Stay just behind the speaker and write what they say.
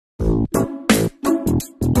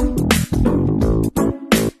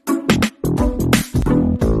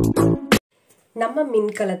நம்ம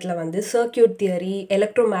மின்கலத்தில் வந்து circuit theory,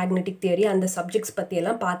 electromagnetic theory அந்த சப்ஜெக்ட்ஸ்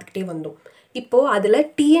பற்றியெல்லாம் பார்த்துக்கிட்டே வந்தோம். இப்போது அதில்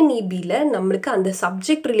டிஎன்இபியில் நம்மளுக்கு அந்த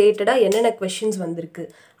சப்ஜெக்ட் ரிலேட்டடாக என்னென்ன கொஷின்ஸ் வந்திருக்கு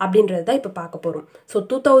அப்படின்றது தான் இப்போ பார்க்க போகிறோம். ஸோ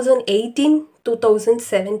 2018,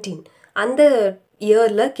 2017 அந்த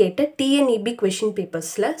இயரில் கேட்ட டிஎன்இபி கொஷின்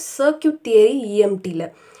பேப்பர்ஸில் சர்க்யூட் தியரி, இஎம்டியில்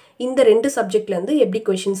இந்த 2 சப்ஜெக்ட்லேருந்து எப்படி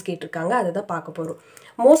கொஷின்ஸ் கேட்டிருக்காங்க அதை தான் பார்க்க போகிறோம்.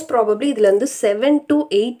 மோஸ்ட் ப்ராபப்ளி இதுலேருந்து 7 to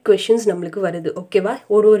 8 கொஷின்ஸ் நம்மளுக்கு வருது, ஓகேவா,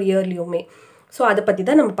 ஒரு இயர்லேயுமே. ஸோ அதை பற்றி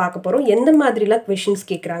தான் நம்ம பார்க்க போகிறோம். எந்த மாதிரிலாம் கொஷின்ஸ்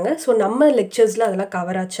கேட்குறாங்க, ஸோ நம்ம லெக்சர்ஸில் அதெல்லாம்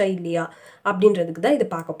கவர் ஆச்சா இல்லையா அப்படின்றதுக்கு தான் இதை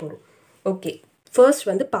பார்க்க போகிறோம். ஓகே, ஃபர்ஸ்ட்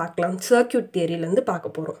வந்து பார்க்கலாம். சர்க்யூட் தியரியிலேருந்து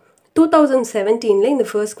பார்க்க போகிறோம். 2017 இந்த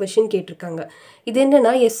ஃபர்ஸ்ட் கொஷின் கேட்டிருக்காங்க. இது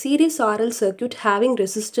என்னென்னா, எ series RL circuit having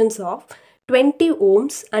resistance of 20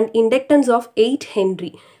 ohms and inductance of 8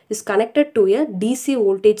 Henry is connected to a DC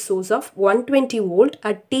voltage source of 120 volt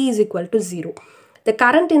at t is equal to 0. The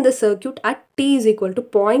current in the circuit at t is equal to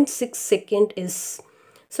 0.6 second is.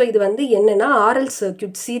 So இது வந்து என்னென்னா RL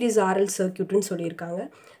circuit, series RL சர்க்யூட்னு சொல்லியிருக்காங்க.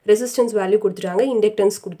 Resistance value கொடுத்துட்டாங்க,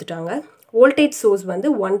 inductance கொடுத்துட்டாங்க, voltage source வந்து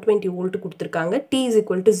 120 volt கொடுத்துருக்காங்க. t is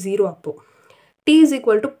equal to 0. அப்போது t is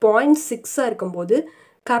equal to 0.6 இருக்கும்போது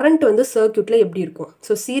கரண்ட் வந்து சர்க்யூட்டில் எப்படி இருக்கும்?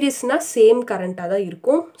 ஸோ சீரிஸ்னால் சேம் கரண்ட்டாக தான்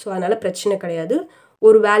இருக்கும். ஸோ அதனால் பிரச்சனை கிடையாது.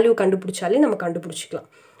 ஒரு வேல்யூ கண்டுபிடிச்சாலே நம்ம கண்டுபிடிச்சிக்கலாம்.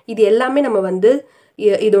 இது எல்லாமே நம்ம வந்து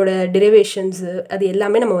இதோட டெரிவேஷன்ஸு அது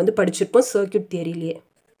எல்லாமே நம்ம வந்து படிச்சிருப்போம் சர்க்யூட் தியரியிலேயே.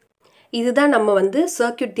 இதுதான் நம்ம வந்து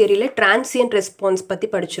சர்க்யூட் தியரியில் டிரான்சியன்ட் ரெஸ்பான்ஸ் பற்றி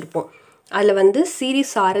படிச்சிருப்போம். அதில் வந்து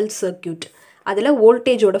சீரிஸ் ஆர்எல் சர்க்யூட், அதில்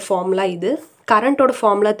வோல்டேஜோட ஃபார்முலா இது. கரண்ட்டோட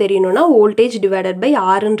ஃபார்முலா தெரியணும்னா வோல்டேஜ் டிவைடட் பை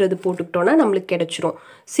ஆர்ன்றது போட்டுக்கிட்டோன்னா நம்மளுக்கு கிடச்சிரும்.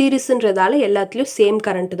 சீரிஸ்ன்றதால எல்லாத்துலேயும் சேம்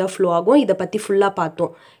கரண்ட்டு தான் ஃப்ளோ ஆகும். இதை பற்றி ஃபுல்லாக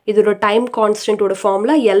பார்த்தோம். இதோட டைம் கான்ஸ்டன்ட்டோட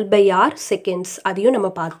ஃபார்முலா L/R செகண்ட்ஸ், அதையும்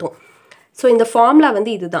நம்ம பார்த்தோம். ஸோ இந்த ஃபார்முலா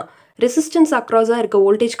வந்து இதுதான். ரெசிஸ்டன்ஸ் அக்ராஸாக இருக்க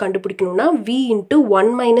வோல்டேஜ் கண்டுபிடிக்கணும்னா V × 1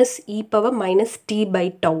 -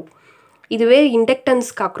 e⁻t/τ. இதுவே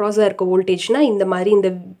இண்டக்டன்ஸ்க்கு அக்ராஸாக இருக்க வோல்டேஜ்னால் இந்த மாதிரி இந்த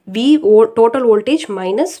V total voltage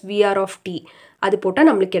minus VR of t அது போட்டால்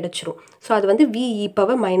நம்மளுக்கு கிடச்சிரும். ஸோ அது வந்து V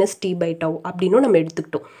e⁻t/τ அப்படின்னு நம்ம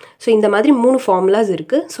எடுத்துக்கிட்டோம். ஸோ இந்த மாதிரி 3 ஃபார்முலாஸ்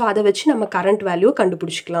இருக்குது. ஸோ அதை வச்சு நம்ம கரண்ட் வேல்யூவை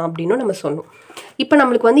கண்டுபிடிச்சிக்கலாம் அப்படின்னு நம்ம சொன்னோம். இப்போ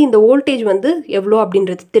நம்மளுக்கு வந்து இந்த வோல்டேஜ் வந்து எவ்வளோ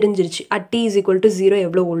அப்படின்றது தெரிஞ்சிருச்சு. at t is equal to 0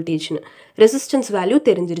 எவ்வளோ வோல்டேஜ்னு. ரெசிஸ்டன்ஸ் வேல்யூ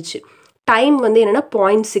தெரிஞ்சிருச்சு. டைம் வந்து என்னென்னா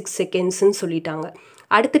 0.6 செகண்ட்ஸ்ன்னு சொல்லிட்டாங்க.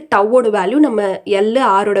 அடுத்து டவோட வேல்யூ நம்ம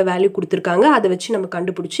L/Rஓட வேல்யூ கொடுத்துருக்காங்க. அதை வச்சு நம்ம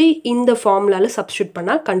கண்டுபிடிச்சி இந்த ஃபார்முலாவில் சப்ஸ்டியூட்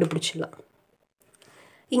பண்ணால் கண்டுபிடிச்சிடலாம்.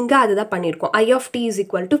 இங்கே அதுதான் பண்ணியிருக்கோம். I of t is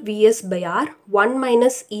equal to Vs/R 1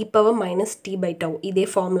 - e⁻t/τ. இதே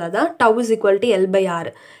ஃபார்முலா தான். Tau is equal to L/R.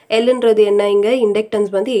 Lன்றது என்ன? இங்கே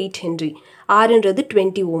இண்டக்டன்ஸ் வந்து 8 ஹென்ரி, Rன்றது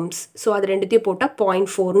 20 ohms. ஸோ அது ரெண்டுத்தையும் போட்டால்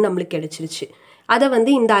 0.4 நம்மளுக்கு கிடச்சிருச்சு. அதை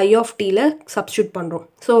வந்து இந்த I of tயில் சப்ஸ்டியூட் பண்ணுறோம்.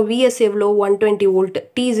 ஸோ Vs எவ்வளோ? 120 volt.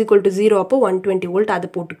 t is equal to 0 அப்போ 120 வோல்ட் அது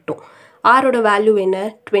போட்டுக்கிட்டோம். Rஓட வேல்யூ என்ன?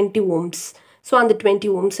 20 ohms. ஸோ அந்த 20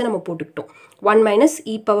 ohmஸை நம்ம போட்டுக்கிட்டோம். 1 -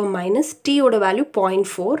 e⁻t value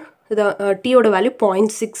 0.4, t value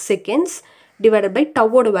 0.6 seconds divided by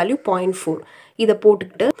டவோட value 0.4 இதை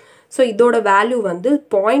போட்டுக்கிட்டு, ஸோ இதோட வேல்யூ வந்து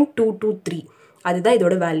 0.223 அதுதான்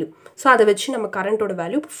இதோட வேல்யூ. ஸோ அதை வச்சு நம்ம கரண்ட்டோட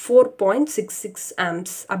வேல்யூ 4.66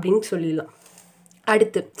 amps அப்படின்னு சொல்லிடலாம்.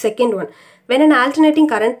 அடுத்து second one, when an alternating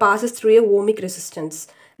current passes through a ohmic resistance,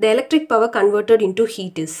 the electric power converted into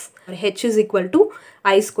heat is H is equal to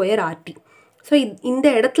I² RT. So இந்த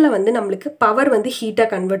இடத்துல வந்து நம்மளுக்கு பவர் வந்து ஹீட்டாக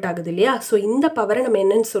கன்வெர்ட் ஆகுது இல்லையா? ஸோ இந்த பவரை நம்ம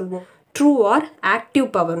என்னன்னு சொல்லுவோம்? ட்ரூ ஆர் ஆக்டிவ்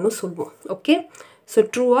பவர்னு சொல்லுவோம். Okay, so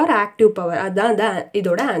true are active power, அதுதான்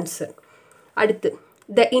இதோட ஆன்சர். அடுத்து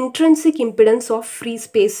த intrinsic impedance of free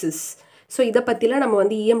spaces. So இதை பற்றிலாம் நம்ம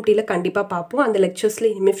வந்து இஎம்டியில் கண்டிப்பாக பார்ப்போம். அந்த லெக்சர்ஸில்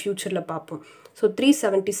இனிமேல் ஃப்யூச்சரில் பார்ப்போம். ஸோ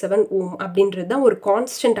 377 ohm அப்படின்றது தான் ஒரு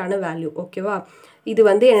கான்ஸ்டண்ட்டான வேல்யூ, ஓகேவா? இது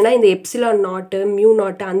வந்து என்னென்னா இந்த ε0,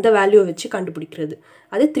 μ0 அந்த வேல்யூவை வச்சு கண்டுபிடிக்கிறது.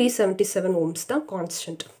 அது 377 ohms தான்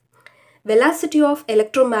constant. Velocity of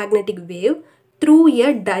electromagnetic wave through a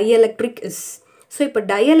dielectric is. So இப்போ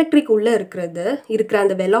டைஎலக்ட்ரிக் உள்ளே இருக்கிற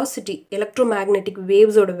அந்த வெலாசிட்டி, எலக்ட்ரோமேக்னெட்டிக்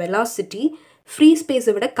வேவ்ஸோட வெலாசிட்டி ஃப்ரீ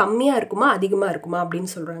ஸ்பேஸை விட கம்மியாக இருக்குமா அதிகமாக இருக்குமா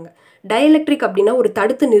அப்படின்னு சொல்கிறாங்க. டைஎலக்ட்ரிக் அப்படின்னா ஒரு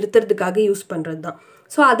தடுத்து நிறுத்துறதுக்காக யூஸ் பண்ணுறது தான்.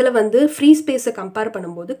 ஸோ அதில் வந்து ஃப்ரீ ஸ்பேஸை கம்பேர்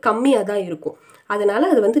பண்ணும்போது கம்மியாக தான் இருக்கும். அதனால்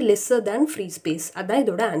அது வந்து லெஸ்ஸர் தேன் ஃப்ரீ ஸ்பேஸ். அதுதான்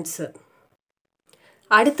இதோட ஆன்சர்.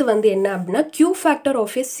 அடுத்து வந்து என்ன அப்படின்னா, Q factor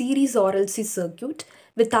of A series RLC circuit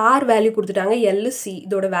with R value கொடுத்துட்டாங்க, LC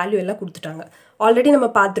இதோட வேல்யூ எல்லாம் கொடுத்துட்டாங்க. ஆல்ரெடி நம்ம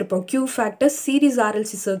பார்த்துருப்போம். Q ஃபேக்டர் சீரீஸ்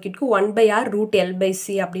RLC சர்க்யூட்க்கு 1/R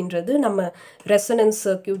 √L/C அப்படின்றது நம்ம ரெசனன்ஸ்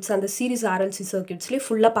சர்க்யூட்ஸ் அந்த சீரீஸ் RLC சர்க்யூட்ஸ்லேயே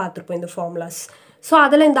ஃபுல்லாக பார்த்துருப்போம் இந்த ஃபார்முலாஸ். ஸோ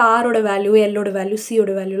அதில் இந்த ஆரோட வேல்யூ, எல்லோட வேல்யூ,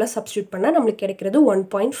 சியோட வேல்யூலாம் சப்ஸ்டியூட் பண்ணால் நம்மளுக்கு கிடைக்கிறது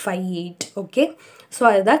 1.58. ஓகே, ஸோ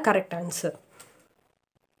அதுதான் கரெக்ட் ஆன்சர்.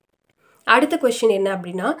 அடுத்த கொஸ்டின் என்ன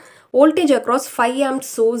அப்படின்னா, voltage across 5 amp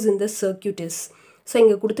source in the circuit is. So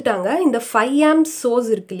இங்கே கொடுத்துட்டாங்க இந்த 5 amps சோர்ஸ்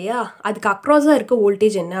இருக்கு இல்லையா, அதுக்கு அக்ராஸாக இருக்க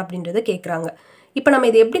வோல்டேஜ் என்ன அப்படின்றத கேட்குறாங்க. இப்போ நம்ம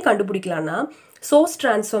இதை எப்படி கண்டுபிடிக்கலாம்னா, சோர்ஸ்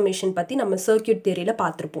டிரான்ஸ்ஃபர்மேஷன் பற்றி நம்ம சர்க்யூட் தியரியில்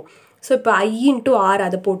பார்த்துருப்போம். ஸோ இப்போ I into R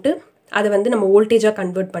அதை போட்டு அதை வந்து நம்ம வோல்டேஜாக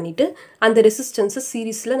கன்வெர்ட் பண்ணிவிட்டு அந்த ரெசிஸ்டன்ஸை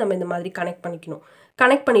சீரீஸில் நம்ம இந்த மாதிரி கனெக்ட் பண்ணிக்கணும்.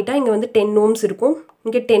 கனெக்ட் பண்ணிட்டா இங்கே வந்து 10 ohms இருக்கும்,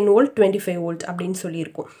 இங்கே 10 volt 25 volt அப்படின்னு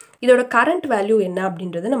சொல்லியிருக்கும். இதோட கரண்ட் வேல்யூ என்ன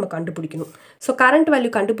அப்படின்றத நம்ம கண்டுபிடிக்கணும். ஸோ கரண்ட்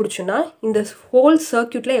வேல்யூ கண்டுபிடிச்சோன்னா இந்த ஹோல்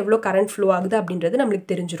சர்க்யூட்டில் எவ்வளோ கரண்ட் ஃப்ளோ ஆகுது அப்படின்றது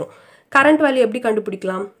நம்மளுக்கு தெரிஞ்சிடும். கரண்ட் வேல்யூ எப்படி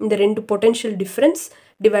கண்டுபிடிக்கலாம்? இந்த ரெண்டு பொட்டென்ஷியல் டிஃப்ரென்ஸ்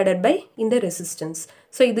டிவைடட் பை இந்த ரெசிஸ்டன்ஸ்.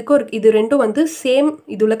 ஸோ இது ரெண்டும் வந்து சேம்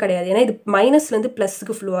இதுல கிடையாது. ஏன்னா இது மைனஸ்லேருந்து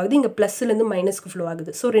ப்ளஸ்க்கு ஃப்ளோ ஆகுது, இங்கே ப்ளஸ்லேருந்து மைனஸ்க்கு ஃப்ளோ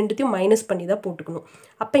ஆகுது. ஸோ ரெண்டுத்தையும் மைனஸ் பண்ணி தான் போட்டுக்கணும்.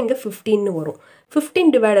 அப்போ இங்கே 15 வரும்.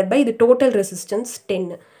 15 டிவைடட் பை இது டோட்டல் ரெசிஸ்டன்ஸ்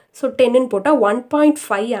 10. ஸோ 10ன்னு போட்டால்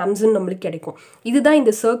 1.5 amps நம்மளுக்கு கிடைக்கும். இதுதான்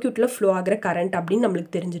இந்த சர்க்யூட்டில் ஃப்ளோ ஆகிற கரண்ட் அப்படின்னு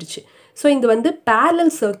நம்மளுக்கு தெரிஞ்சிருச்சு. ஸோ இது வந்து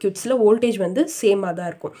பேரலல் சர்க்யூட்ஸில் வோல்டேஜ் வந்து சேமாக தான்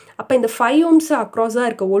இருக்கும். அப்போ இந்த 5 ohms அக்ராஸாக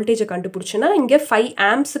இருக்க வோல்டேஜை கண்டுபிடிச்சோன்னா இங்கே 5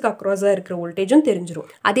 ampsக்கு அக்ராஸாக இருக்கிற வோல்டேஜும் தெரிஞ்சிடும்.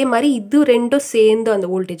 அதே மாதிரி இது ரெண்டும் சேர்ந்து அந்த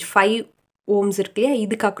வோல்டேஜ் 5 ohms இருக்கு இல்லையா,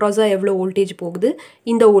 இதுக்கு அக்ராஸாக எவ்வளோ வோல்டேஜ் போகுது,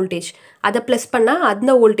 இந்த வோல்டேஜ் அதை ப்ளஸ் பண்ணால்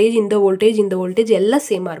அந்த வோல்டேஜ் இந்த வோல்டேஜ் எல்லாம்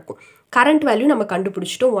சேமாக இருக்கும். கரண்ட் வேல்யூ நம்ம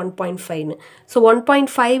கண்டுபிடிச்சிட்டோம் 1.5ன்னு. ஸோ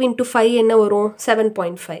 1.5 into 5 என்ன வரும்?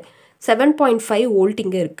 7.5. 7.5 volt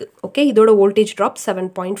இங்கே இருக்குது. ஓகே, இதோட வோல்டேஜ் ட்ராப்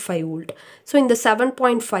 7.5 volt. ஸோ இந்த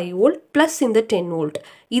 7.5 volt ப்ளஸ் இந்த 10 volt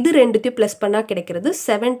இது ரெண்டுத்தையும் ப்ளஸ் பண்ணால் கிடைக்கிறது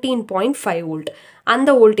 17.5 volt. அந்த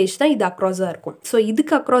வோல்டேஜ் தான் இது அக்ராஸாக இருக்கும். ஸோ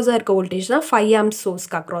இதுக்கு அக்ராஸாக இருக்க வோல்டேஜ் தான் 5 amps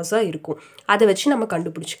சோர்ஸ்க்கு அக்ராஸாக இருக்கும். அதை வச்சு நம்ம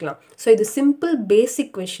கண்டுபிடிச்சிக்கலாம். ஸோ இது சிம்பிள்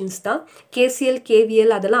பேசிக் கொஷின்ஸ் தான். KCL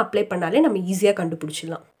KVL அதெல்லாம் அப்ளை பண்ணாலே நம்ம ஈஸியாக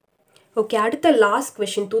கண்டுபிடிச்சிடலாம். ஓகே, அடுத்த லாஸ்ட்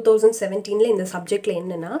கொஷின் 2017 இந்த சப்ஜெக்டில்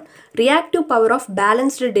என்னென்னா, reactive power of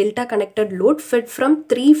balanced delta connected load fed from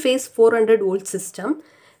 3-phase 400 volt system,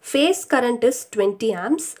 face current is 20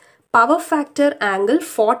 amps, power factor angle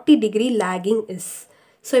 40 degree lagging is.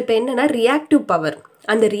 So இப்போ என்னென்னா ரியாக்டிவ் பவர்,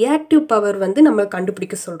 அந்த ரியாக்டிவ் பவர் வந்து நம்ம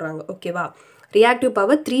கண்டுபிடிக்க சொல்கிறாங்க. ஓகேவா, ரியாக்டிவ்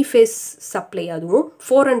பவர் 3-phase சப்ளை, அதுவும்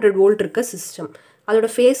 400 volt இருக்க சிஸ்டம், அதோட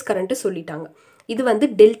ஃபேஸ் கரண்ட்டு சொல்லிட்டாங்க. இது வந்து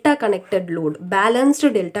delta connected load, balanced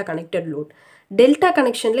delta connected load. Delta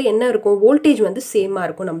கனெக்ஷனில் என்ன இருக்கும்? வோல்டேஜ் வந்து சேமாக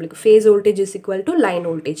இருக்கும் நம்மளுக்கு. Face voltage is equal to line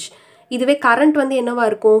voltage. இதுவே கரண்ட் வந்து என்னவா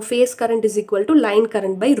இருக்கும்? Face current is equal to line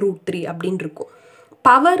current by √3 அப்படின்னு இருக்கும்.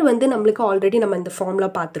 பவர் வந்து நம்மளுக்கு ஆல்ரெடி நம்ம இந்த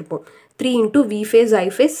ஃபார்முலா பார்த்துருப்போம், 3 into V phase I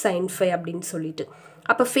phase sin phi அப்படின்னு சொல்லிட்டு.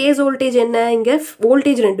 அப்போ ஃபேஸ் வோல்டேஜ் என்ன? இங்கே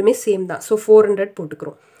வோல்டேஜ் ரெண்டுமே சேம் தான். ஸோ 400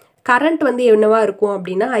 போட்டுக்கிறோம். கரண்ட் வந்து என்னவா இருக்கும்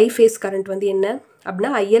அப்படின்னா, I phase கரண்ட் வந்து என்ன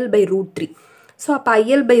அப்படின்னா IL by √3. ஸோ அப்போ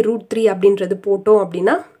IL by √3 அப்படின்றது போட்டோம்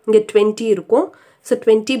அப்படின்னா இங்கே 20 இருக்கும். ஸோ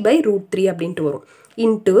 20 by √3 அப்படின்ட்டு வரும்.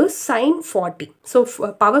 Into sin 40. So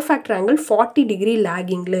power factor angle 40 degree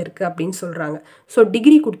லேகிங்கில் இருக்குது அப்படின்னு சொல்கிறாங்க. ஸோ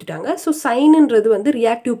டிகிரி கொடுத்துட்டாங்க. ஸோ சைனுன்றது வந்து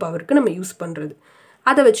ரியாக்டிவ் பவருக்கு நம்ம யூஸ் பண்ணுறது.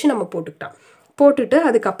 அதை வச்சு நம்ம போட்டுட்டு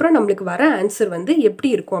அதுக்கப்புறம் நம்மளுக்கு வர ஆன்சர் வந்து எப்படி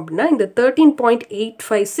இருக்கும் அப்படின்னா, இந்த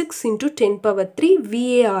 13.856 into 10⁻³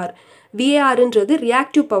 VAR. VARன்றது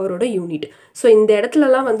reactive பவரோட unit. So இந்த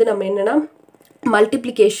இடத்துலலாம் வந்து நம்ம என்னென்னா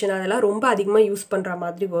மல்டிப்ளிகேஷன் அதெல்லாம் ரொம்ப அதிகமாக யூஸ் பண்ணுற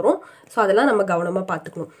மாதிரி வரும். ஸோ அதெல்லாம் நம்ம கவனமாக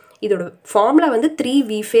பார்த்துக்கணும். இதோட ஃபார்முலா வந்து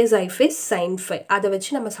 3V phase I phase sin phi. அதை வச்சு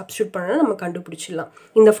நம்ம சப்ஸ்டியூட் பண்ணால் நம்ம கண்டுபிடிச்சிடலாம்.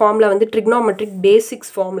 இந்த ஃபார்முலா வந்து ட்ரிக்னாமெட்ரிக்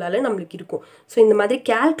பேசிக்ஸ் ஃபார்முலாவில் நம்மளுக்கு இருக்கும். ஸோ இந்த மாதிரி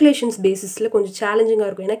கேல்குலேஷன்ஸ் பேசிஸில் கொஞ்சம் சேலஞ்சிங்காக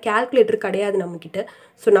இருக்கும். ஏன்னா கேல்குலேட்டர் கிடையாது நம்மக்கிட்ட.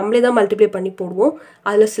 ஸோ நம்மளே தான் மல்டிப்ளை பண்ணி போடுவோம்.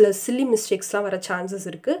 அதில் சில சில்லி மிஸ்டேக்ஸ்லாம் வர சான்சஸ்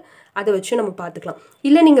இருக்குது. அதை வச்சு நம்ம பார்த்துக்கலாம்.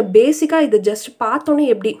 இல்லை நீங்கள் பேசிக்காக இதை ஜஸ்ட் பார்த்தோன்னே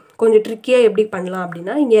எப்படி கொஞ்சம் ட்ரிக்கியாக எப்படி பண்ணலாம்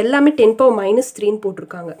அப்படின்னா, இங்கே எல்லாமே 10⁻³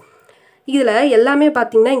 போட்டிருக்காங்க. இதில் எல்லாமே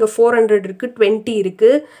பார்த்தீங்கன்னா இங்கே 400 இருக்குது, 20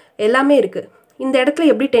 இருக்குது, எல்லாமே இருக்குது. இந்த இடத்துல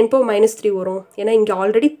எப்படி 10⁻³ வரும்? ஏன்னா இங்கே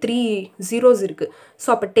ஆல்ரெடி 3 zeros இருக்குது. ஸோ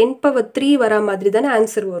அப்போ 10⁻³ வர மாதிரி தானே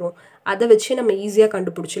ஆன்சர் வரும். அதை வச்சு நம்ம ஈஸியாக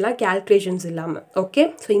கண்டுபிடிச்சிடலாம் கேல்குலேஷன்ஸ் இல்லாமல். ஓகே,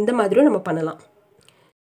 ஸோ இந்த மாதிரியும் நம்ம பண்ணலாம்.